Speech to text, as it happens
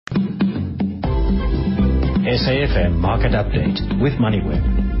SAFM Market Update with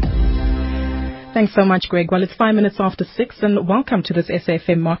MoneyWeb. Thanks so much, Greg. Well, it's 5 minutes after 6, and welcome to this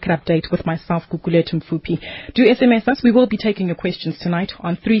SAFM Market Update with myself, Gugulethu Mfuphi. Do SMS us. We will be taking your questions tonight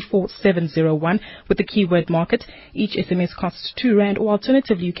on 34701 with the keyword market. Each SMS costs R2, or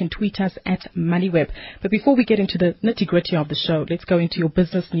alternatively, you can tweet us at MoneyWeb. But before we get into the nitty-gritty of the show, let's go into your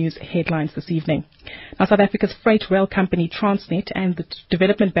business news headlines this evening. Now, South Africa's freight rail company Transnet and the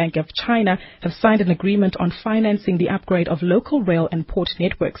Development Bank of China have signed an agreement on financing the upgrade of local rail and port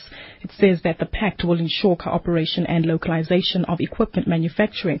networks. It says that the pact will ensure cooperation and localization of equipment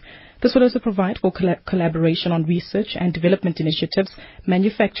manufacturing. This will also provide for collaboration on research and development initiatives,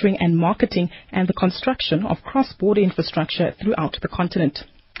 manufacturing and marketing, and the construction of cross-border infrastructure throughout the continent.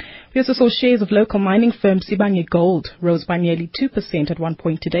 We also saw shares of local mining firm Sibanye Gold rose by nearly 2% at one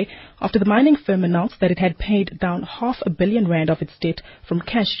point today after the mining firm announced that it had paid down R500 million of its debt from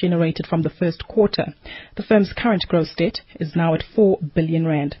cash generated from the first quarter. The firm's current gross debt is now at R4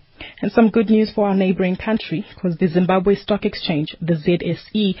 billion. And some good news for our neighboring country, because the Zimbabwe Stock Exchange, the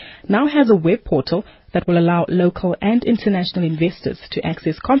ZSE, now has a web portal that will allow local and international investors to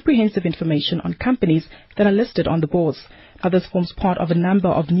access comprehensive information on companies that are listed on the bourse. Now, this forms part of a number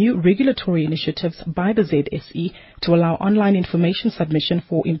of new regulatory initiatives by the ZSE to allow online information submission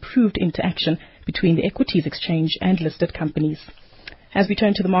for improved interaction between the equities exchange and listed companies. As we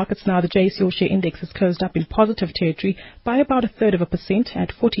turn to the markets now, the JSE All Share Index has closed up in positive territory by about 0.33%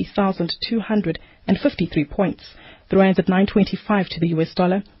 at 40,253 points. The rand's at 9.25 to the US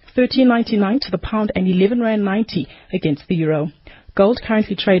dollar, 13.99 to the pound, and 11.90 rand against the euro. Gold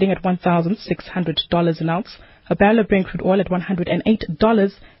currently trading at $1,600 an ounce, a barrel of Brent crude oil at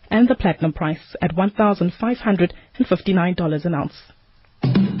 $108, and the platinum price at $1,559 an ounce.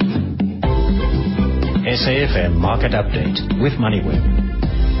 SAFM Market Update with MoneyWeb.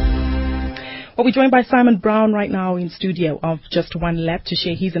 Well, we're joined by Simon Brown right now in studio of Just One Lap to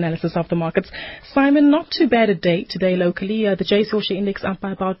share his analysis of the markets. Simon, not too bad a day today locally. The JSE All Share Index up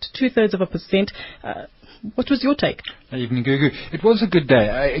by about 0.2%. What was your take? Evening, Gugu. It was a good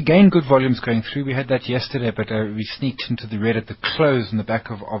day. Again, good volumes going through. We had that yesterday, but we sneaked into the red at the close on the back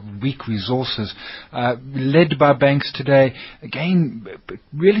of weak resources. Led by banks today. Again,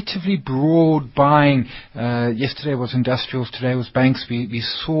 relatively broad buying. Yesterday was industrials, today was banks. We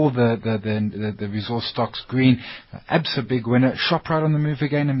saw the resource stocks green. Absa big winner. Shoprite on the move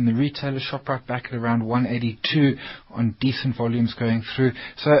again, and the retailer Shoprite back at around 182 on decent volumes going through.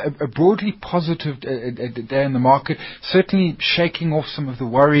 So a broadly positive day in the market, certainly shaking off some of the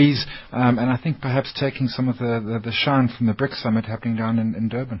worries, and I think perhaps taking some of the shine from the BRICS summit happening down in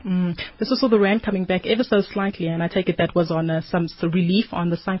Durban. This was also the rand coming back ever so slightly, and I take it that was on some relief on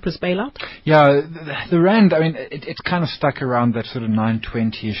the Cyprus bailout? Yeah, the rand, I mean, it kind of stuck around that sort of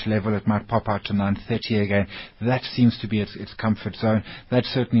 920-ish level. It might pop out to 930 again. That seems to be its comfort zone. That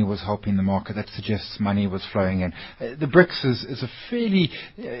certainly was helping the market. That suggests money was flowing in. The BRICS is a fairly,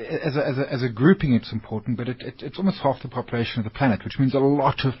 as a grouping, it's important, but it's almost half the population of the planet, which means a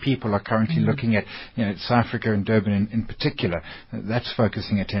lot of people are currently looking at, South Africa and Durban in particular. That's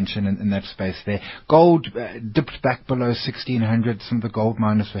focusing attention in that space there. Gold dipped back below 1,600. Some of the gold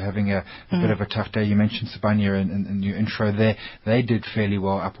miners were having a bit of a tough day. You mentioned Sibanye in your intro there. They did fairly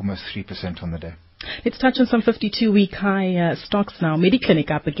well, up almost 3% on the day. Let's touch on some 52-week high stocks now. Mediclinic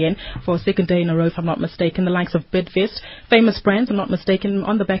up again for a second day in a row, if I'm not mistaken. The likes of Bidvest, Famous Brands, I'm not mistaken,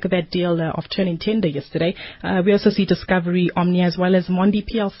 on the back of that deal of turning tender yesterday. We also see Discovery, Omnia, as well as Mondi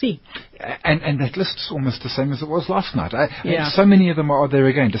PLC. And that list's almost the same as it was last night. So many of them are there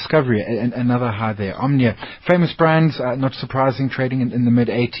again. Discovery, another high there. Omnia, Famous Brands, not surprising, trading in the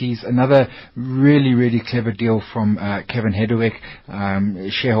mid-80s. Another really, really clever deal from Kevin Hedderwick.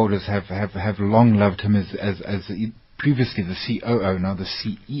 Shareholders have long loved him as previously the COO, now the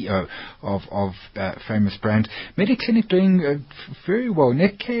CEO of Famous Brands. Mediclinic doing very well.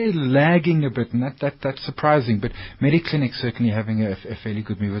 Netcare lagging a bit, and that's surprising, but Mediclinic certainly having a fairly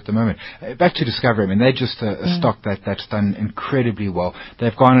good move at the moment. Back to Discovery. I mean, they're just a stock that's done incredibly well.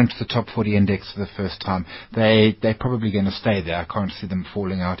 They've gone into the top 40 index for the first time. They're probably going to stay there. I can't see them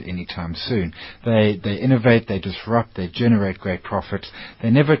falling out anytime soon. They innovate, they disrupt, they generate great profits.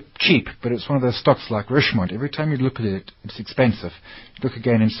 They're never cheap, but it's one of those stocks like Richemont. Every time you look at it, it's expensive. Look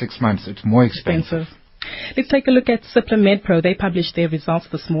again in 6 months, it's more expensive. Let's take a look at Cipla Medpro. They published their results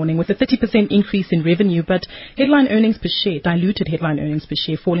this morning with a 30% increase in revenue, but headline earnings per share, diluted headline earnings per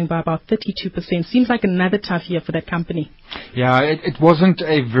share, falling by about 32%. Seems like another tough year for that company. Yeah, it wasn't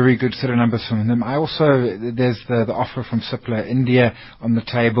a very good set of numbers from them. There's the offer from Cipla India on the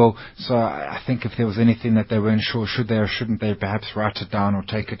table, so I think if there was anything that they weren't sure, should they or shouldn't they perhaps write it down or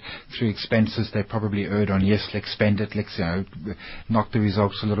take it through expenses, they probably erred on, yes, let's spend it, let's knock the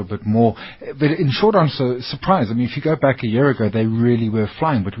results a little bit more. But in short answer, surprise. I mean, if you go back a year ago, they really were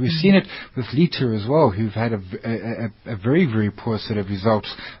flying, but we've seen it with Lita as well, who've had a very, very poor set of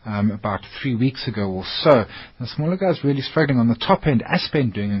results about 3 weeks ago or so. The smaller guys really struggling. On the top end,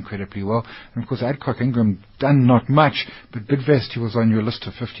 Aspen doing incredibly well, and of course Adcock Ingram done not much, but Bidvest, who was on your list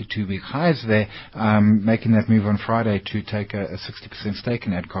of 52-week highs there, making that move on Friday to take a 60% stake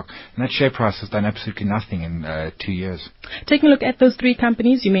in Adcock, and that share price has done absolutely nothing in 2 years. Taking a look at those three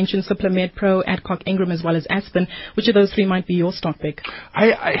companies, you mentioned Cipla Medpro, Adcock Ingram as well as Aspen. Which of those three might be your stock pick?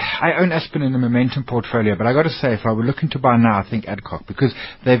 I own Aspen in a momentum portfolio, but I got to say, if I were looking to buy now, I think Adcock, because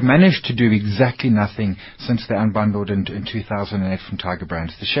they've managed to do exactly nothing since they unbundled in 2008 from Tiger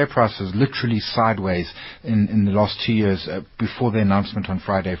Brands. The share price is literally sideways in the last 2 years before the announcement on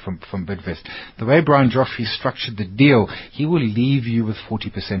Friday from Bidvest. The way Brian Joffrey structured the deal, he will leave you with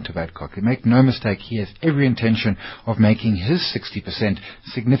 40% of Adcock. And make no mistake, he has every intention of making his 60%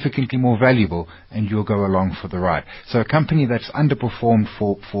 significantly more valuable, and you'll go along for the ride. So a company that's underperformed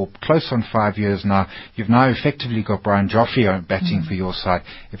for close on 5 years now, you've now effectively got Brian Joffrey batting for your side.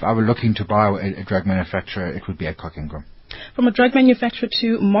 If I were looking to buy a drug manufacturer, it would be Adcock Ingram. From a drug manufacturer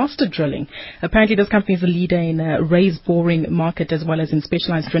to Master Drilling. Apparently this company is a leader in a raised boring market as well as in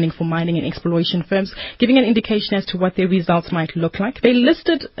specialized drilling for mining and exploration firms, giving an indication as to what their results might look like. They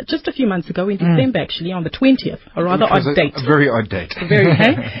listed just a few months ago in December, actually, on the 20th, a rather odd date. A very odd date.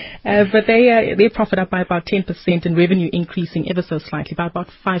 But their profit up by about 10% and revenue increasing ever so slightly by about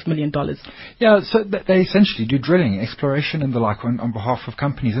 $5 million. Yeah, so they essentially do drilling, exploration and the like on behalf of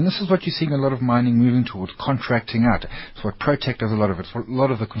companies. And this is what you're seeing a lot of mining moving towards, contracting out. It's what Protect does a lot of it. A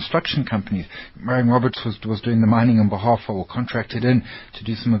lot of the construction companies, Marion Roberts was doing the mining on behalf of, or contracted in to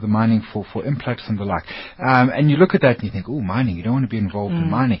do some of the mining for Implats and the like. And you look at that and you think, oh, mining, you don't want to be involved in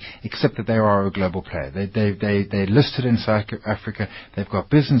mining, except that they are a global player. They're listed in South Africa, they've got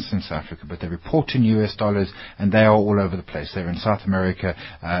business in South Africa, but they report in US dollars, and they are all over the place. They're in South America,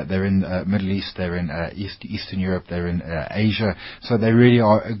 they're in Middle East, they're in Eastern Europe, they're in Asia. So they really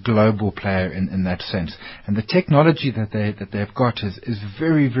are a global player in that sense. And the technology that they've got is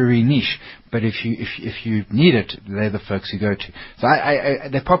very, very niche. But if you need it, they're the folks you go to. So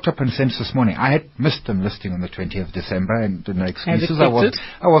they popped up on Sense this morning. I had missed them listing on the 20th of December, and no excuses. I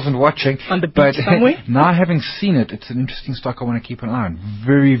wasn't watching. On the beach somewhere? Now having seen it, it's an interesting stock I want to keep an eye on.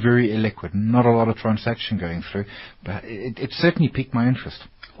 Very, very illiquid. Not a lot of transaction going through, but it certainly piqued my interest.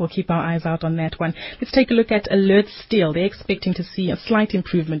 We'll keep our eyes out on that one. Let's take a look at Alert Steel. They're expecting to see a slight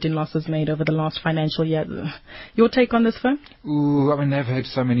improvement in losses made over the last financial year. Your take on this firm? Ooh, I mean, they've had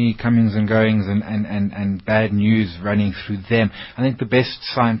so many comings and goings and bad news running through them. I think the best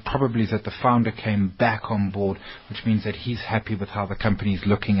sign probably is that the founder came back on board, which means that he's happy with how the company's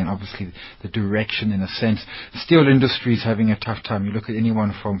looking and obviously the direction in a sense. Steel industry is having a tough time. You look at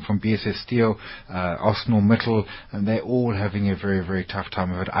anyone from BSS Steel, Arsenal Mittal, and they're all having a very, very tough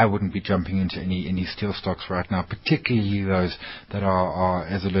time of it. I wouldn't be jumping into any steel stocks right now, particularly those that are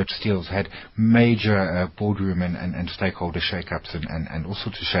as Alert Steel's had major boardroom and stakeholder shake-ups and all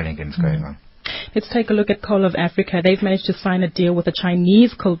sorts of shenanigans going on. Let's take a look at Coal of Africa. They've managed to sign a deal with a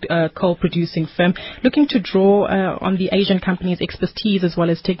Chinese coal producing firm looking to draw on the Asian company's expertise as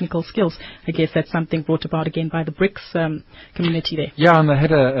well as technical skills. I guess that's something brought about again by the BRICS community there. Yeah, and they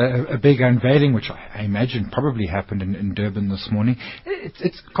had a big unveiling, which I imagine probably happened in Durban this morning.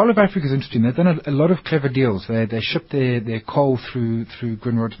 Coal of Africa is interesting. They've done a lot of clever deals. They ship their coal through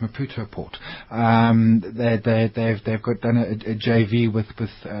Grindrod's Maputo port. They've done a JV with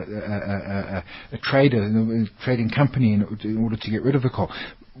a trading company in order to get rid of the coal.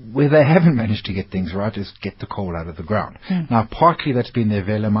 Where they haven't managed to get things right is get the coal out of the ground. Now, partly that's been their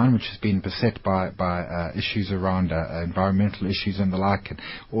Vela mine, which has been beset by issues around environmental issues and the like, and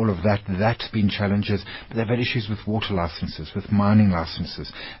all of that. That's been challenges. But they've had issues with water licenses, with mining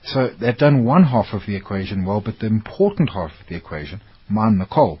licenses. So they've done one half of the equation well, but the important half of the equation, mine the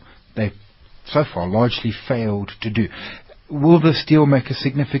coal, they've so far largely failed to do. Will this deal make a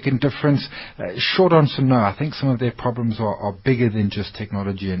significant difference? Short answer, no. I think some of their problems are bigger than just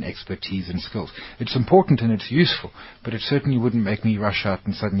technology and expertise and skills. It's important and it's useful, but it certainly wouldn't make me rush out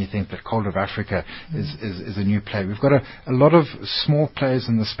and suddenly think that Coal of Africa is a new play. We've got a lot of small players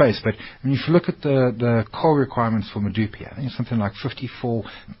in the space, but when you look at the coal requirements for Medupi, I think it's something like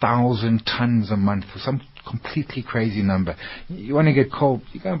 54,000 tons a month, or some completely crazy number. You want to get coal,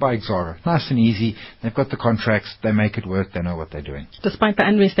 you go and buy Exxaro. Nice and easy. They've got the contracts. They make it work. They know what they're doing. Despite the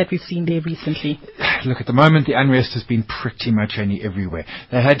unrest that we've seen there recently. Look, at the moment, the unrest has been pretty much everywhere.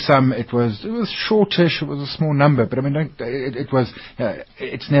 They had some, it was shortish, it was a small number, but I mean,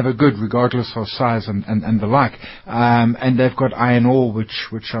 it's never good regardless of size and the like. And they've got iron ore, which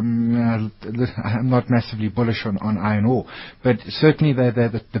I'm not massively bullish on iron ore. But certainly they're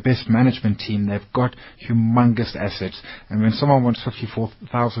the best management team. They've got humongous assets, and when someone wants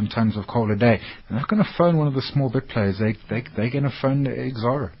 54,000 tons of coal a day, they're not going to phone one of the small bit players. They're going to phone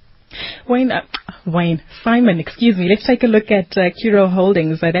Exxaro. Simon, excuse me. Let's take a look at Curro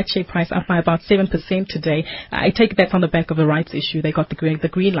Holdings. That share price up by about 7% today. I take that's on the back of the rights issue. They got the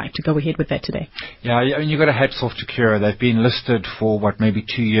green light to go ahead with that today. Yeah, I mean, you've got a hats off to Curro. They've been listed for, maybe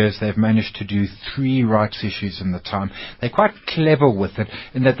 2 years. They've managed to do 3 rights issues in the time. They're quite clever with it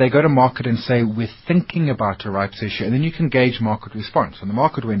in that they go to market and say, we're thinking about a rights issue, and then you can gauge market response. And the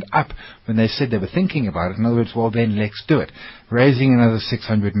market went up when they said they were thinking about it. In other words, well, then let's do it. Raising another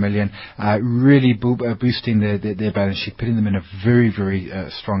 600 million, really boosting their balance sheet, putting them in a very, very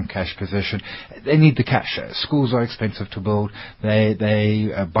strong cash position. They need the cash. Schools are expensive to build.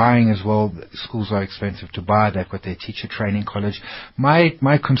 They are buying as well. Schools are expensive to buy. They've got their teacher training college.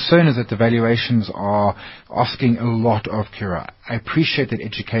 My concern is that the valuations are asking a lot of Curro. I appreciate that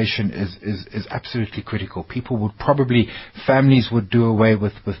education is absolutely critical. Families would do away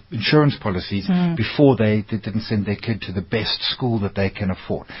with insurance policies before they didn't send their kid to the best school that they can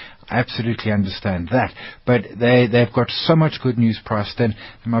afford. I absolutely understand that. But they've got so much good news priced in.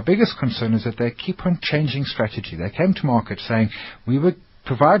 And my biggest concern is that they keep on changing strategy. They came to market saying, we would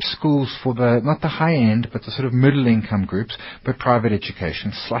provide schools for not the high end, but the sort of middle income groups, but private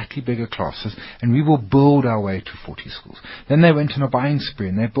education, slightly bigger classes, and we will build our way to 40 schools. Then they went on a buying spree,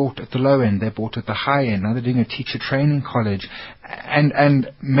 and they bought at the low end, they bought at the high end. Now they're doing a teacher training college,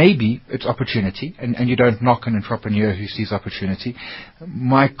 and maybe it's opportunity, and you don't knock an entrepreneur who sees opportunity.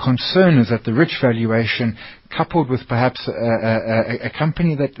 My concern is that the rich valuation, coupled with perhaps a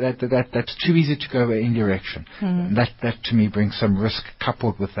company that's too easy to go in direction. That to me brings some risk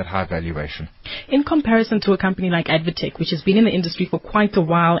coupled with that high valuation. In comparison to a company like Advitech, which has been in the industry for quite a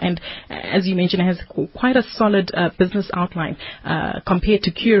while and, as you mentioned, has quite a solid business outline compared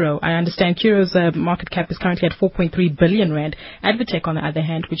to Curro. I understand Curro's market cap is currently at 4.3 billion rand. Advitech, on the other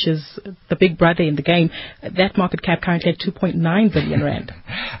hand, which is the big brother in the game, that market cap currently at 2.9 billion rand.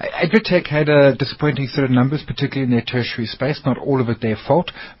 Advitech had a disappointing set of numbers, particularly in their tertiary space. Not all of it their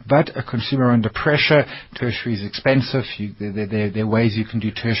fault, but a consumer under pressure. Tertiary is expensive. There are ways you can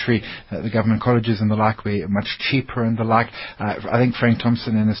do tertiary. The government colleges and the like were much cheaper and the like. I think Frank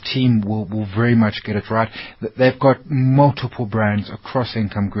Thompson and his team will very much get it right. They've got multiple brands across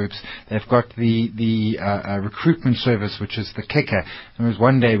income groups. They've got the recruitment service, which is the kicker. There was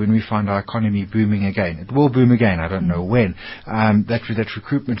one day when we find our economy booming again. It will boom again. I don't know when. That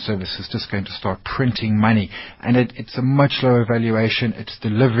recruitment service is just going to start printing money. And it's a much lower valuation. It's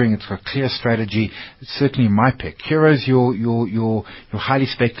delivering. It's got clear strategy. It's certainly my pick. Curro's you're highly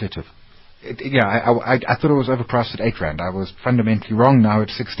speculative. I thought it was overpriced at 8 rand. I was fundamentally wrong. Now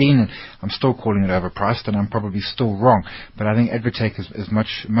it's 16, and I'm still calling it overpriced, and I'm probably still wrong. But I think Advitech is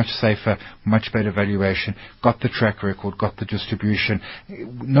much safer, much better valuation. Got the track record, got the distribution,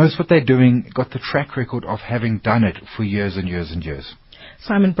 knows what they're doing, got the track record of having done it for years and years and years.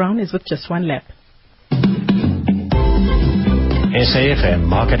 Simon Brown is with just one lap. SAFM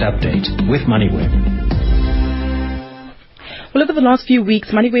Market Update with MoneyWeb. Well, over the last few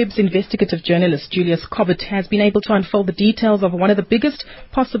weeks, MoneyWeb's investigative journalist Julius Cobbett has been able to unfold the details of one of the biggest,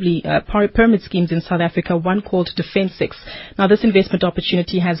 possibly, pyramid schemes in South Africa, one called Defensix. Now, this investment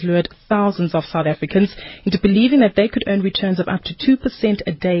opportunity has lured thousands of South Africans into believing that they could earn returns of up to 2%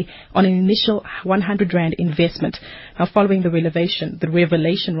 a day on an initial 100 Rand investment. Now, following the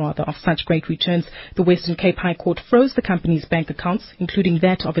revelation of such great returns, the Western Cape High Court froze the company's bank accounts, including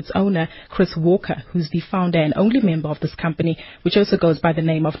that of its owner, Chris Walker, who's the founder and only member of this company, which also goes by the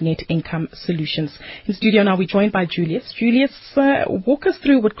name of Net Income Solutions. In studio now, we're joined by Julius. Julius, walk us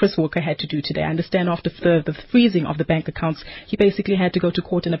through what Chris Walker had to do today. I understand after the freezing of the bank accounts, he basically had to go to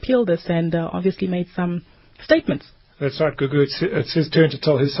court and appeal this and obviously made some statements. That's right, Gugu. It's his turn to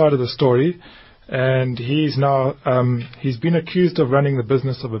tell his side of the story. and he's now he's been accused of running the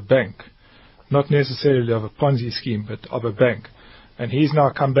business of a bank, not necessarily of a Ponzi scheme, but of a bank. And he's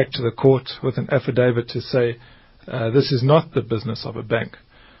now come back to the court with an affidavit to say this is not the business of a bank.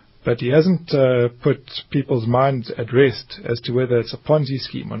 But he hasn't put people's minds at rest as to whether it's a Ponzi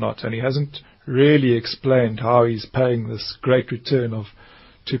scheme or not, and he hasn't really explained how he's paying this great return of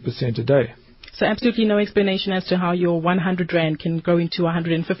 2% a day. So absolutely no explanation as to how your 100 Rand can go into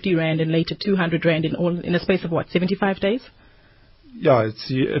 150 Rand and later 200 Rand in a space of, 75 days? Yeah,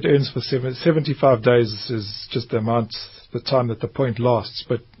 it earns for 75 days is just the time that the point lasts,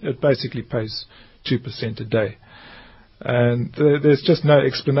 but it basically pays 2% a day. And there's just no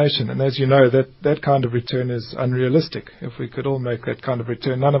explanation. And as you know, that kind of return is unrealistic. If we could all make that kind of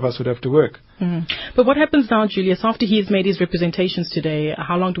return, none of us would have to work. Mm. But what happens now, Julius, after he's made his representations today?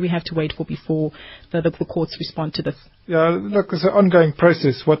 How long do we have to wait for before the courts respond to this? Yeah, look, it's an ongoing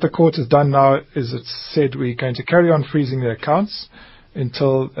process. What the court has done now is it's said we're going to carry on freezing the accounts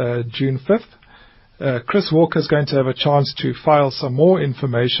until June 5th. Chris Walker's going to have a chance to file some more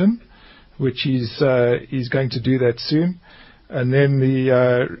information, which he's going to do that soon, and then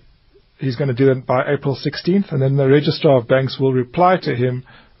he's going to do that by April 16th, and then the Registrar of Banks will reply to him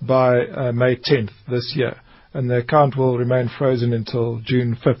by May 10th this year, and the account will remain frozen until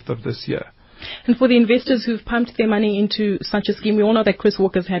June 5th of this year. And for the investors who've pumped their money into such a scheme, we all know that Chris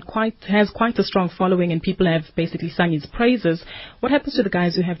Walker's has quite a strong following, and people have basically sung his praises. What happens to the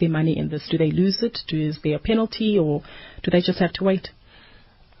guys who have their money in this? Do they lose it? Is there a penalty, or do they just have to wait?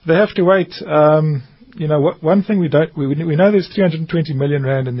 They have to wait. One thing we know there's 320 million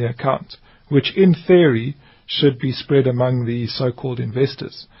Rand in the account, which in theory should be spread among the so-called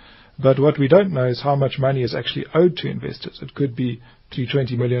investors. But what we don't know is how much money is actually owed to investors. It could be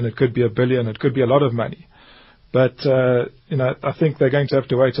 320 million, it could be $1 billion, it could be a lot of money. But, I think they're going to have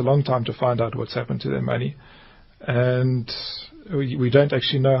to wait a long time to find out what's happened to their money. And we don't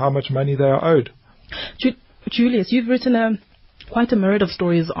actually know how much money they are owed. Julius, you've written quite a myriad of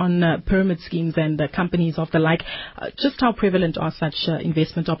stories on pyramid schemes and companies of the like. Just how prevalent are such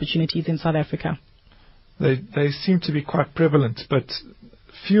investment opportunities in South Africa? They seem to be quite prevalent, but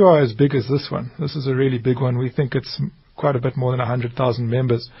few are as big as this one. This is a really big one. We think it's quite a bit more than 100,000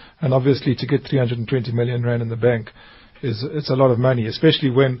 members, and obviously to get 320 million Rand in the bank it's a lot of money, especially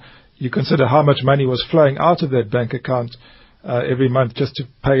when you consider how much money was flowing out of that bank account every month just to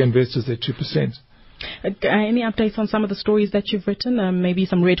pay investors their 2%. Any updates on some of the stories that you've written? Maybe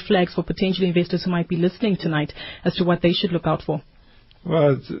some red flags for potential investors who might be listening tonight as to what they should look out for?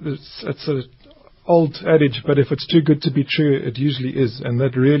 Well, it's an old adage, but if it's too good to be true, it usually is. And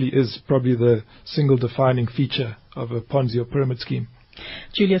that really is probably the single defining feature of a Ponzi or pyramid scheme.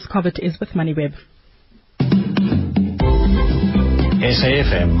 Julius Cobbett is with MoneyWeb.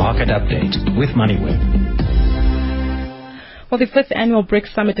 SAFM Market Update with MoneyWeb. Well, the 5th annual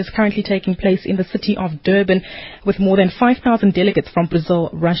BRICS Summit is currently taking place in the city of Durban, with more than 5,000 delegates from Brazil,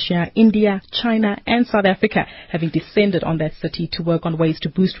 Russia, India, China and South Africa having descended on that city to work on ways to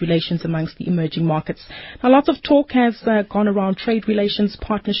boost relations amongst the emerging markets. Now, lots of talk has gone around trade relations,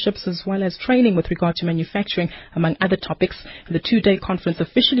 partnerships, as well as training with regard to manufacturing, among other topics. The 2-day conference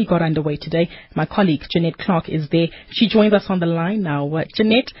officially got underway today. My colleague, Jeanette Clark, is there. She joins us on the line now.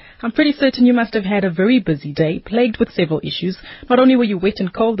 Jeanette, I'm pretty certain you must have had a very busy day, plagued with several issues. Not only were you wet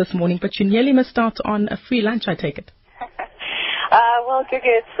and cold this morning, but you nearly missed out on a free lunch, I take it. Well, Gugu,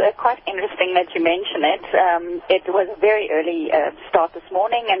 it's quite interesting that you mention it. It was a very early start this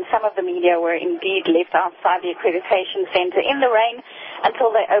morning, and some of the media were indeed left outside the accreditation center in the rain until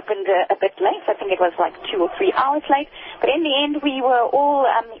they opened a bit late. I think it was like 2 or 3 hours late. But in the end, we were all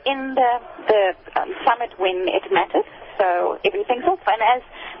in the summit when it mattered. So everything's off. And as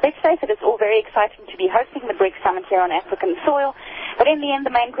let's face it, it's all very exciting to be hosting the BRICS Summit here on African soil. But in the end, the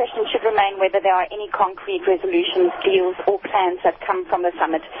main question should remain whether there are any concrete resolutions, deals or plans that come from the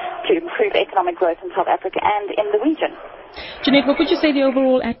summit to improve economic growth in South Africa and in the region. Jeanette, what would you say the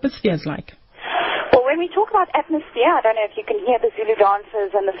overall atmosphere is like? Well, when we talk about atmosphere, I don't know if you can hear the Zulu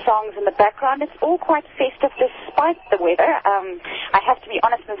dancers and the songs in the background. It's all quite festive despite the weather. I have to be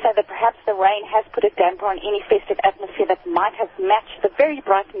honest and say that perhaps the rain has put a damper on any festive atmosphere that might have matched the very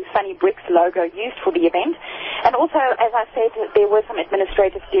bright and sunny BRICS logo used for the event. And also, as I said, there were some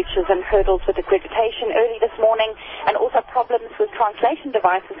administrative glitches and hurdles with accreditation early this morning, and also problems with translation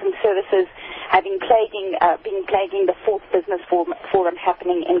devices and services been plaguing the 4th Business Forum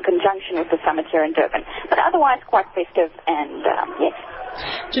happening in conjunction with the summit here in Durban. But otherwise quite festive and, yes.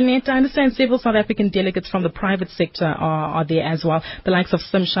 Jeanette, I understand several South African delegates from the private sector are there as well. The likes of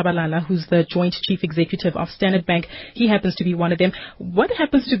Sim Shabalala, who's the Joint Chief Executive of Standard Bank. He happens to be one of them. What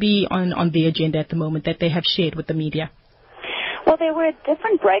happens to be on the agenda at the moment that they have shared with the media? Well, there were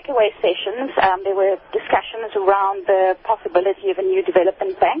different breakaway sessions. There were discussions around the possibility of a new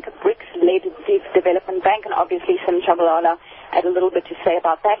development bank, a BRICS-led development bank, and obviously Sim Shabalala had a little bit to say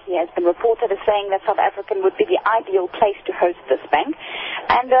about that. He has been reported as saying that South Africa would be the ideal place to host this bank.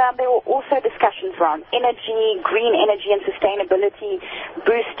 And there were also discussions around energy, green energy and sustainability,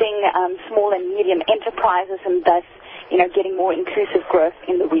 boosting small and medium enterprises, and thus, getting more inclusive growth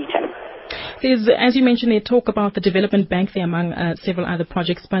in the region. There's, as you mentioned, talk about the development bank there among several other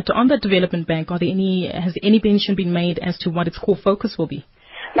projects. But on the development bank, has any mention been made as to what its core focus will be?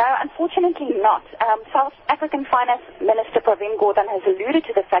 No, unfortunately not. South African Finance Minister Pravin Gordhan has alluded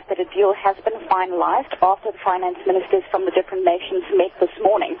to the fact that a deal has been finalized after the finance ministers from the different nations met this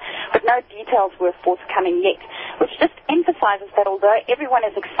morning, but no details were forthcoming yet, which just emphasizes that although everyone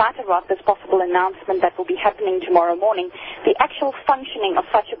is excited about this possible announcement that will be happening tomorrow morning, the actual functioning of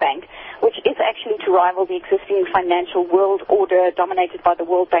such a bank, which is actually to rival the existing financial world order dominated by the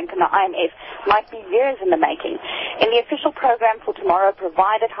World Bank and the IMF, might be years in the making. In the official program for tomorrow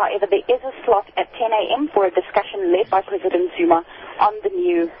provided, however, there is a slot at 10 a.m. for a discussion led by President Zuma on the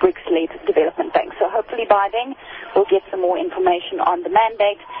new BRICS-led development bank. So hopefully by then we'll get some more information on the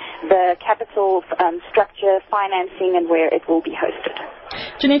mandate, the capital structure, financing, and where it will be hosted.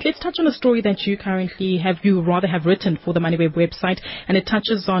 Jeanette, let's touch on a story that you currently have written for the MoneyWeb website, and it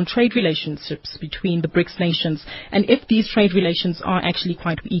touches on trade relationships between the BRICS nations, and if these trade relations are actually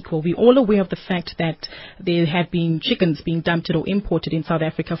quite equal. We're all aware of the fact that there have been chickens being dumped or imported in South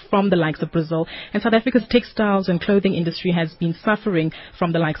Africa from the likes of Brazil, and South Africa's textiles and clothing industry has been suffering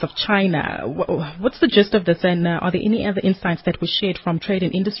from the likes of China. What's the gist of this, and are there any other insights that were shared from Trade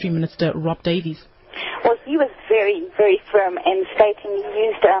and Industry Minister Rob Davies? Well, he was very, very firm in stating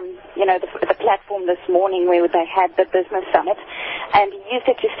he used, the platform this morning where they had the business summit, and he used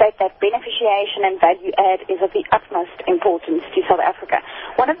it to state that beneficiation and value add is of the utmost importance to South Africa.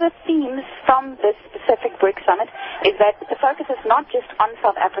 One of the themes from this specific BRICS summit is that the focus is not just on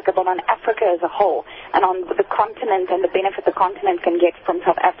South Africa, but on Africa as a whole, and on the continent and the benefit the continent can get from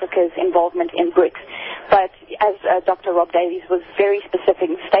South Africa's involvement in BRICS. But as Dr. Rob Davies was very specific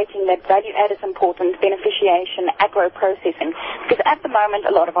in stating that value add is important, beneficiation, agro-processing, because at the moment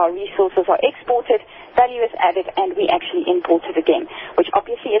a lot of our resources are exported, value is added, and we actually import it again, which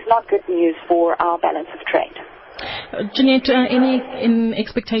obviously is not good news for our balance of trade. Jeanette, any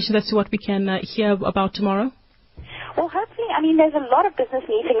expectations as to what we can hear about tomorrow? Well, hopefully, there's a lot of business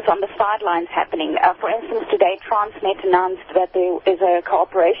meetings on the sidelines happening. For instance, today Transnet announced that there is a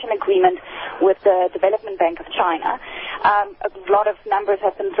cooperation agreement with the Development Bank of China. A lot of numbers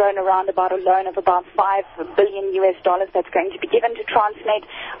have been thrown around about a loan of about $5 billion that's going to be given to Transnet.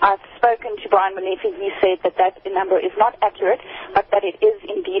 I've spoken to Brian Molefe. He said that number is not accurate, but that it is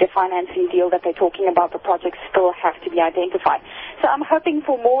indeed a financing deal that they're talking about. The projects still have to be identified. So I'm hoping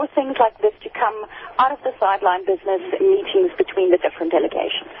for more things like this to come out of the sideline business meetings between the different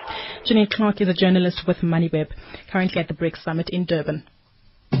delegations. Jeanette Clark is a journalist with MoneyWeb, currently at the BRICS Summit in Durban.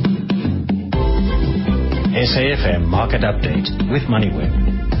 SAFM Market Update with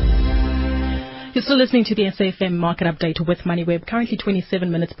MoneyWeb. You're still listening to the SAFM Market Update with MoneyWeb, currently 27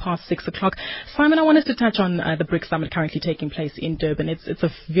 minutes past 6 o'clock. Simon, I wanted to touch on the BRICS Summit currently taking place in Durban. It's a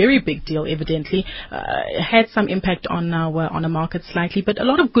very big deal, evidently. Had some impact on our market slightly, but a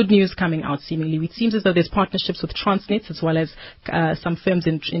lot of good news coming out, seemingly. It seems as though there's partnerships with Transnet, as well as some firms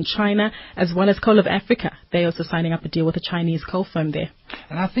in China, as well as Coal of Africa. They're also signing up a deal with a Chinese coal firm there.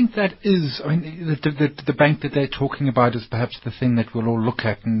 And I think that is, the bank that they're talking about is perhaps the thing that we'll all look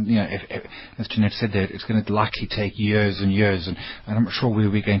at. And, if as Jeanette said there, it's going to likely take years and years. And I'm not sure where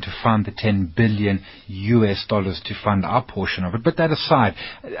we're going to find the $10 billion to fund our portion of it. But that aside,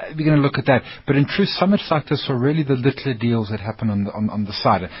 we're going to look at that. But in true summits like this are really the littler deals that happen on the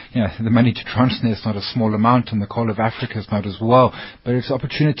side. The money to Transnet is not a small amount, and the Coal of Africa is not as well. But it's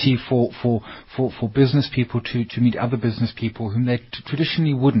opportunity for business people to meet other business people whom they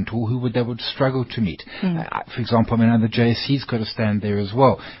traditionally wouldn't, or they would struggle to meet. For example, the JSE's got to stand there as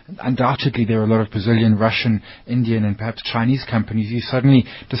well. Undoubtedly, there are a lot of Brazilian, Russian, Indian, and perhaps Chinese companies. You're suddenly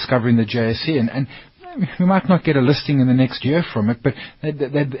discovering the JSE, and we might not get a listing in the next year from it, but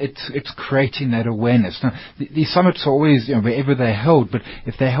it's creating that awareness. Now, these summits are always, wherever they're held, but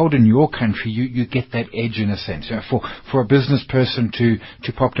if they're held in your country, you get that edge in a sense. For a business person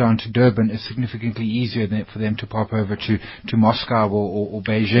to pop down to Durban is significantly easier than for them to pop over to Moscow or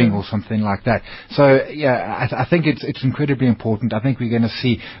Beijing or something like that. So, yeah, I think it's incredibly important. I think we're going to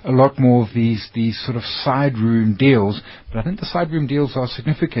see a lot more of these sort of side room deals, but I think the side room deals are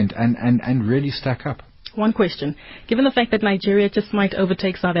significant and really stack up. One question. Given the fact that Nigeria just might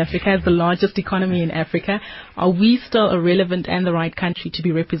overtake South Africa as the largest economy in Africa, are we still a relevant and the right country to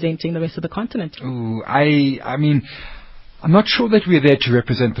be representing the rest of the continent? Ooh, I mean, I'm not sure that we're there to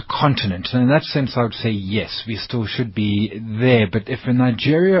represent the continent. And in that sense, I would say yes, we still should be there. But if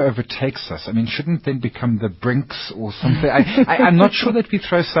Nigeria overtakes us, I mean, shouldn't then become the BRICS or something? I'm not sure that we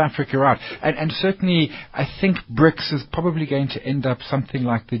throw South Africa out. And certainly, I think BRICS is probably going to end up something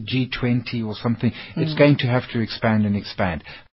like the G20 or something. It's going to have to expand and expand.